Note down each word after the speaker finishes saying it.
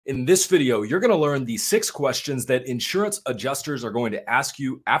In this video, you're going to learn the 6 questions that insurance adjusters are going to ask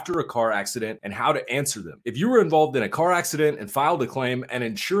you after a car accident and how to answer them. If you were involved in a car accident and filed a claim, an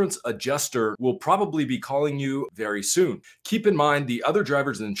insurance adjuster will probably be calling you very soon. Keep in mind, the other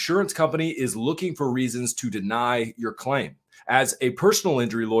driver's insurance company is looking for reasons to deny your claim. As a personal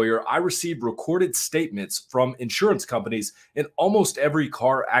injury lawyer, I receive recorded statements from insurance companies in almost every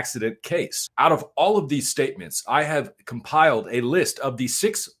car accident case. Out of all of these statements, I have compiled a list of the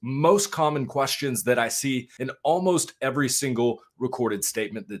 6 most common questions that I see in almost every single recorded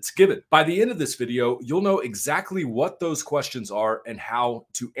statement that's given. By the end of this video, you'll know exactly what those questions are and how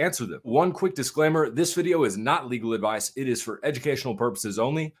to answer them. One quick disclaimer, this video is not legal advice. It is for educational purposes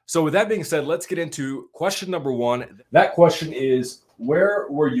only. So with that being said, let's get into question number 1. That question is, where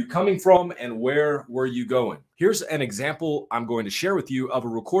were you coming from and where were you going? Here's an example I'm going to share with you of a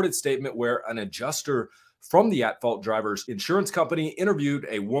recorded statement where an adjuster from the at-fault driver's insurance company interviewed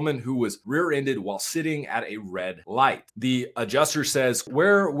a woman who was rear-ended while sitting at a red light. The adjuster says,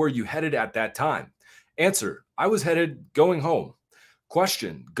 "Where were you headed at that time?" Answer, "I was headed going home."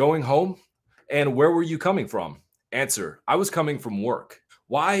 Question, going home? And where were you coming from? Answer, "I was coming from work."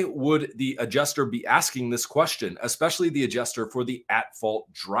 Why would the adjuster be asking this question, especially the adjuster for the at-fault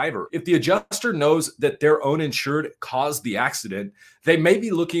driver? If the adjuster knows that their own insured caused the accident, they may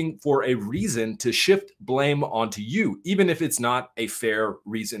be looking for a reason to shift blame onto you, even if it's not a fair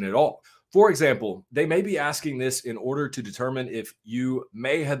reason at all. For example, they may be asking this in order to determine if you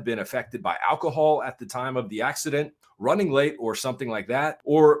may have been affected by alcohol at the time of the accident, running late or something like that,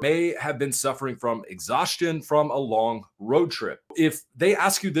 or may have been suffering from exhaustion from a long road trip. If they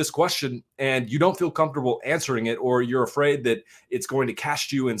ask you this question and you don't feel comfortable answering it, or you're afraid that it's going to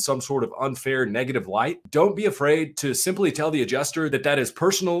cast you in some sort of unfair negative light, don't be afraid to simply tell the adjuster that that is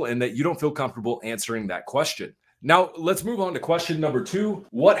personal and that you don't feel comfortable answering that question. Now, let's move on to question number 2.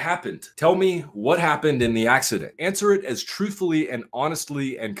 What happened? Tell me what happened in the accident. Answer it as truthfully and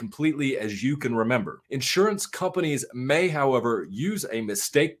honestly and completely as you can remember. Insurance companies may, however, use a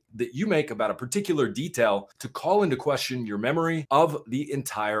mistake that you make about a particular detail to call into question your memory of the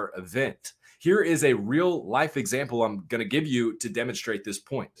entire event. Here is a real life example I'm going to give you to demonstrate this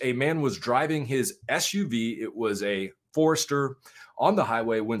point. A man was driving his SUV, it was a Forester, on the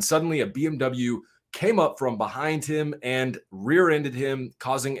highway when suddenly a BMW came up from behind him and rear-ended him,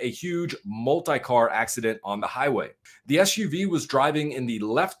 causing a huge multi-car accident on the highway. The SUV was driving in the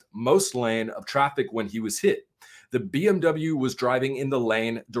leftmost lane of traffic when he was hit. The BMW was driving in the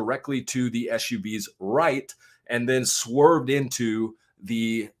lane directly to the SUV's right and then swerved into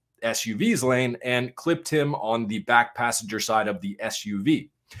the SUV's lane and clipped him on the back passenger side of the SUV.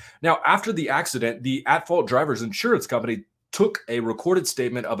 Now, after the accident, the at-fault driver's insurance company took a recorded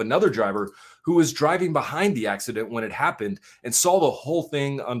statement of another driver who was driving behind the accident when it happened and saw the whole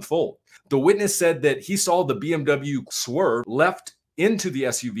thing unfold. The witness said that he saw the BMW swerve left into the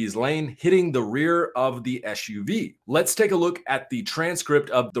SUV's lane, hitting the rear of the SUV. Let's take a look at the transcript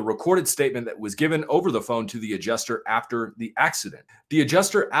of the recorded statement that was given over the phone to the adjuster after the accident. The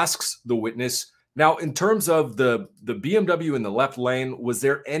adjuster asks the witness, "Now, in terms of the BMW in the left lane, was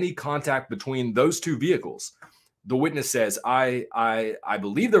there any contact between those two vehicles?" The witness says, I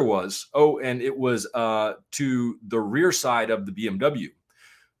believe there was. Oh, and it was to the rear side of the BMW.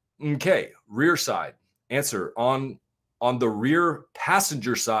 Okay, rear side. Answer, on the rear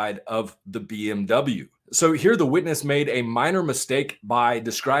passenger side of the BMW. So here the witness made a minor mistake by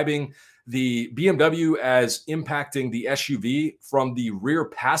describing the BMW as impacting the SUV from the rear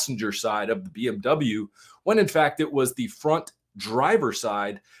passenger side of the BMW, when in fact it was the front driver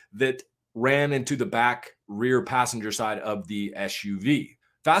side that ran into the back rear passenger side of the SUV.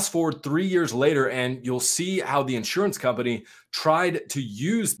 Fast forward 3 years later, and you'll see how the insurance company tried to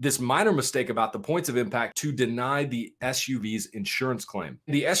use this minor mistake about the points of impact to deny the SUV's insurance claim.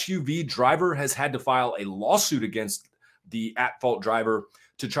 The SUV driver has had to file a lawsuit against the at-fault driver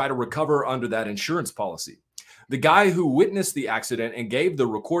to try to recover under that insurance policy. The guy who witnessed the accident and gave the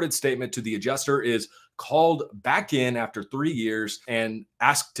recorded statement to the adjuster is called back in after 3 years and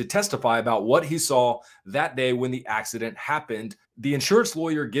asked to testify about what he saw that day when the accident happened. The insurance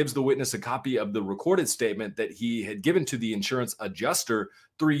lawyer gives the witness a copy of the recorded statement that he had given to the insurance adjuster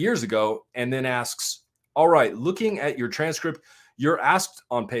 3 years ago and then asks, "All right, looking at your transcript, you're asked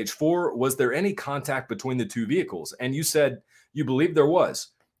on page 4, was there any contact between the two vehicles? And you said you believe there was.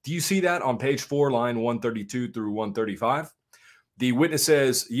 Do you see that on page 4, line 132 through 135? The witness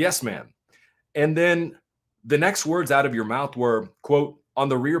says, "Yes, ma'am." And then the next words out of your mouth were, quote, "on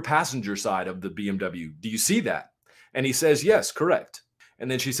the rear passenger side of the BMW. Do you see that?" And he says, "Yes, correct." And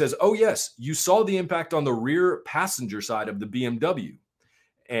then she says, "Oh, yes, you saw the impact on the rear passenger side of the BMW."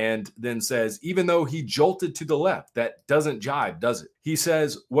 and then says, even though he jolted to the left, that doesn't jive, does it? He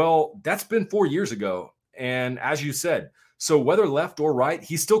says, well, that's been 4 years ago. And as you said, so whether left or right,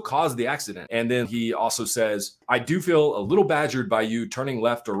 he still caused the accident. And then he also says, I do feel a little badgered by you turning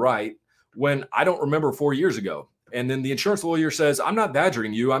left or right when I don't remember 4 years ago. And then the insurance lawyer says, I'm not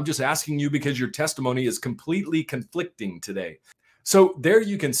badgering you. I'm just asking you because your testimony is completely conflicting today. So there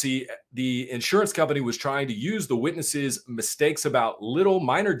you can see the insurance company was trying to use the witness's mistakes about little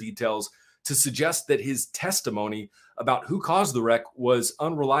minor details to suggest that his testimony about who caused the wreck was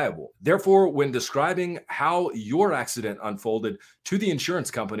unreliable. Therefore, when describing how your accident unfolded to the insurance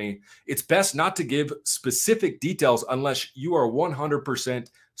company, it's best not to give specific details unless you are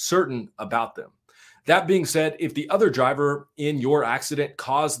 100% certain about them. That being said, if the other driver in your accident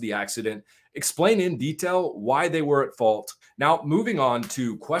caused the accident, explain in detail why they were at fault. Now, moving on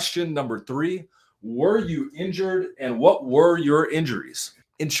to question number 3, were you injured and what were your injuries?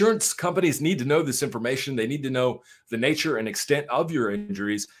 Insurance companies need to know this information. They need to know the nature and extent of your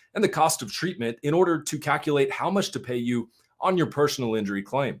injuries and the cost of treatment in order to calculate how much to pay you on your personal injury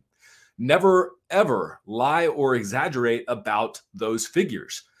claim. Never, ever lie or exaggerate about those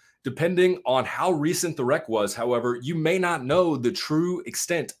figures. Depending on how recent the wreck was, however, you may not know the true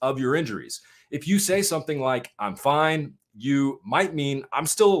extent of your injuries. If you say something like, I'm fine, you might mean I'm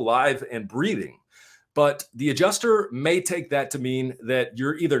still alive and breathing. But the adjuster may take that to mean that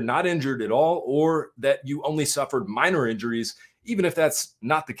you're either not injured at all or that you only suffered minor injuries, even if that's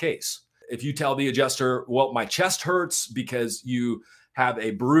not the case. If you tell the adjuster, well, my chest hurts because you have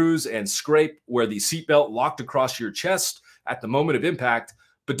a bruise and scrape where the seatbelt locked across your chest at the moment of impact,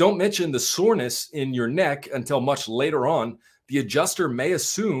 but don't mention the soreness in your neck until much later on, the adjuster may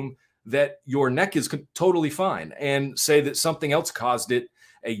assume that your neck is totally fine and say that something else caused it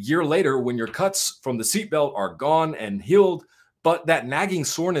a year later when your cuts from the seatbelt are gone and healed, but that nagging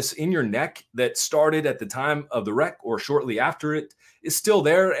soreness in your neck that started at the time of the wreck or shortly after it is still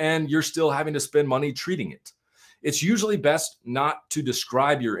there and you're still having to spend money treating it. It's usually best not to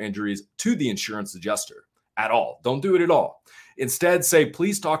describe your injuries to the insurance adjuster at all. Don't do it at all. Instead, say,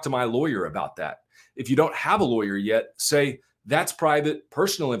 please talk to my lawyer about that. If you don't have a lawyer yet, say, that's private,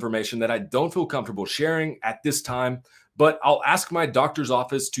 personal information that I don't feel comfortable sharing at this time, but I'll ask my doctor's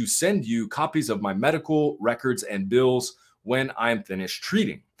office to send you copies of my medical records and bills when I'm finished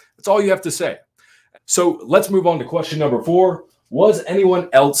treating. That's all you have to say. So let's move on to question number 4. Was anyone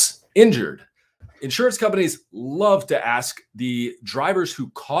else injured? Insurance companies love to ask the drivers who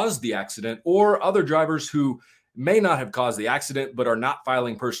caused the accident or other drivers who may not have caused the accident but are not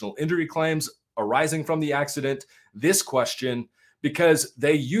filing personal injury claims arising from the accident this question because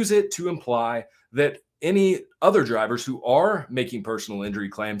they use it to imply that any other drivers who are making personal injury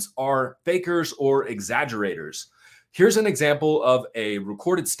claims are fakers or exaggerators. Here's an example of a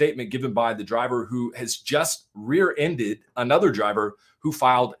recorded statement given by the driver who has just rear-ended another driver who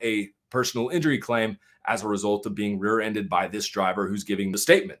filed a personal injury claim as a result of being rear-ended by this driver who's giving the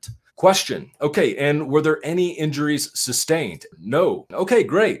statement. Question. Okay, and were there any injuries sustained? No. Okay,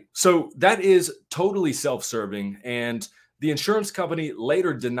 great. So that is totally self-serving, and the insurance company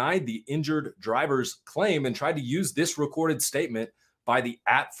later denied the injured driver's claim and tried to use this recorded statement by the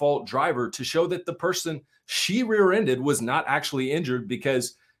at-fault driver to show that the person she rear-ended was not actually injured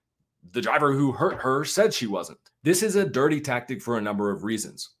because the driver who hurt her said she wasn't. This is a dirty tactic for a number of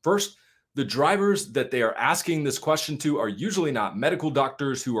reasons. First, the drivers that they are asking this question to are usually not medical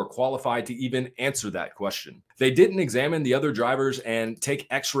doctors who are qualified to even answer that question. They didn't examine the other drivers and take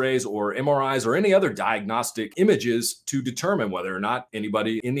x-rays or MRIs or any other diagnostic images to determine whether or not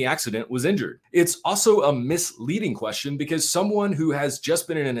anybody in the accident was injured. It's also a misleading question because someone who has just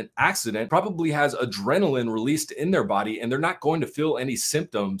been in an accident probably has adrenaline released in their body and they're not going to feel any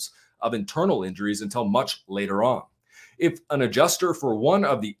symptoms of internal injuries until much later on. If an adjuster for one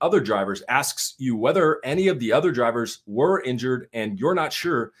of the other drivers asks you whether any of the other drivers were injured and you're not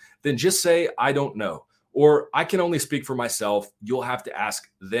sure, then just say, I don't know, or I can only speak for myself. You'll have to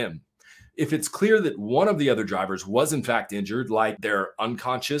ask them. If it's clear that one of the other drivers was in fact injured, like they're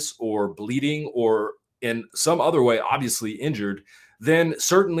unconscious or bleeding or in some other way obviously injured, then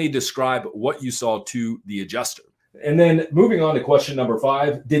certainly describe what you saw to the adjuster. And then moving on to question number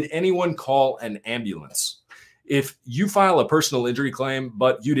 5, did anyone call an ambulance? If you file a personal injury claim,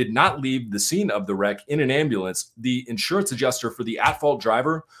 but you did not leave the scene of the wreck in an ambulance, the insurance adjuster for the at-fault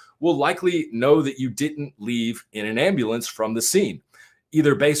driver will likely know that you didn't leave in an ambulance from the scene,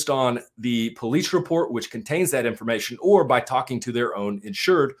 either based on the police report, which contains that information, or by talking to their own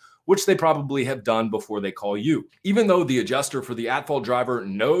insured, which they probably have done before they call you. Even though the adjuster for the at-fault driver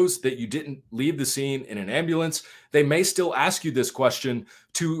knows that you didn't leave the scene in an ambulance, they may still ask you this question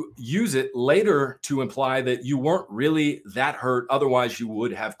to use it later to imply that you weren't really that hurt. Otherwise, you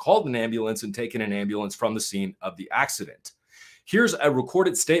would have called an ambulance and taken an ambulance from the scene of the accident. Here's a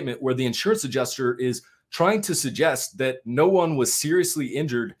recorded statement where the insurance adjuster is trying to suggest that no one was seriously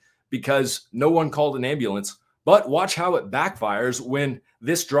injured because no one called an ambulance. But watch how it backfires when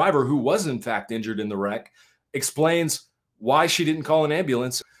this driver, who was in fact injured in the wreck, explains why she didn't call an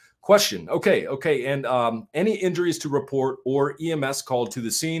ambulance. Question, okay, and any injuries to report or EMS called to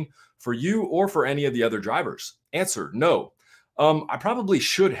the scene for you or for any of the other drivers? Answer, no. I probably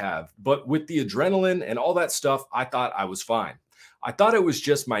should have, but with the adrenaline and all that stuff, I thought I was fine. I thought it was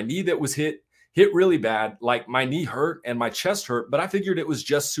just my knee that was hit really bad, like my knee hurt and my chest hurt, but I figured it was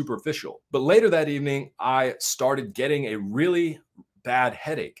just superficial. But later that evening, I started getting a really bad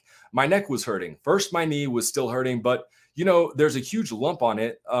headache. My neck was hurting. First, my knee was still hurting, but you know, there's a huge lump on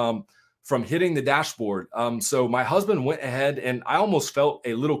it from hitting the dashboard. So my husband went ahead and I almost felt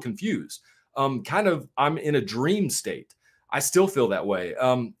a little confused. I'm in a dream state. I still feel that way.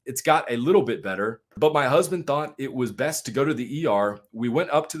 It's got a little bit better, but my husband thought it was best to go to the ER. We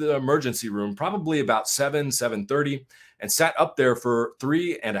went up to the emergency room, probably about 7:30, and sat up there for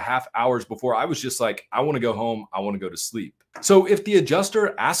 3.5 hours before I was just like, I want to go home. I want to go to sleep. So if the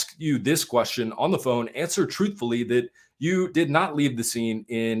adjuster asks you this question on the phone, answer truthfully that you did not leave the scene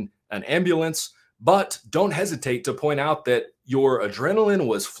in an ambulance, but don't hesitate to point out that your adrenaline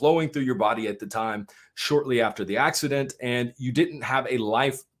was flowing through your body at the time shortly after the accident, and you didn't have a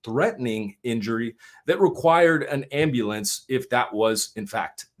life-threatening injury that required an ambulance if that was in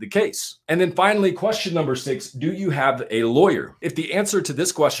fact the case. And then finally, question number 6, do you have a lawyer? If the answer to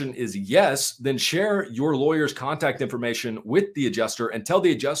this question is yes, then share your lawyer's contact information with the adjuster and tell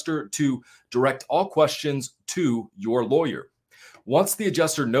the adjuster to direct all questions to your lawyer. Once the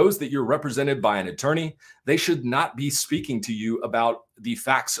adjuster knows that you're represented by an attorney, they should not be speaking to you about the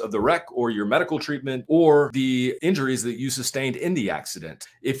facts of the wreck or your medical treatment or the injuries that you sustained in the accident.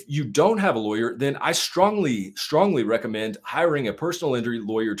 If you don't have a lawyer, then I strongly recommend hiring a personal injury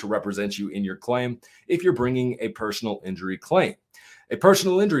lawyer to represent you in your claim if you're bringing a personal injury claim. A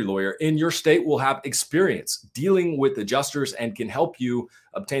personal injury lawyer in your state will have experience dealing with adjusters and can help you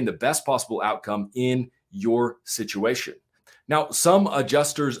obtain the best possible outcome in your situation. Now, some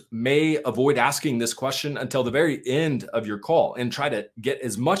adjusters may avoid asking this question until the very end of your call and try to get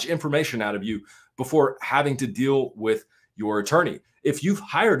as much information out of you before having to deal with your attorney. If you've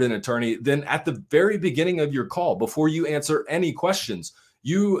hired an attorney, then at the very beginning of your call, before you answer any questions,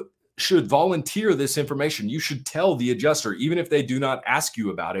 you should volunteer this information. You should tell the adjuster, even if they do not ask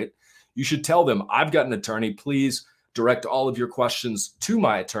you about it, you should tell them, I've got an attorney, please direct all of your questions to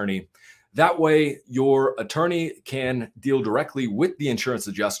my attorney. That way, your attorney can deal directly with the insurance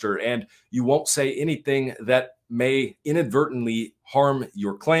adjuster and you won't say anything that may inadvertently harm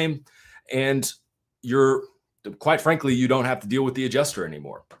your claim. And quite frankly, you don't have to deal with the adjuster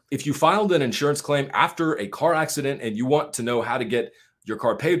anymore. If you filed an insurance claim after a car accident and you want to know how to get your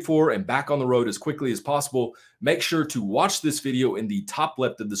car paid for and back on the road as quickly as possible, make sure to watch this video in the top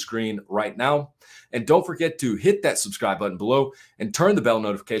left of the screen right now. And don't forget to hit that subscribe button below and turn the bell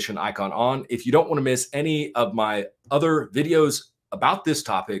notification icon on if you don't want to miss any of my other videos about this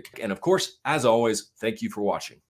topic. And of course, as always, thank you for watching.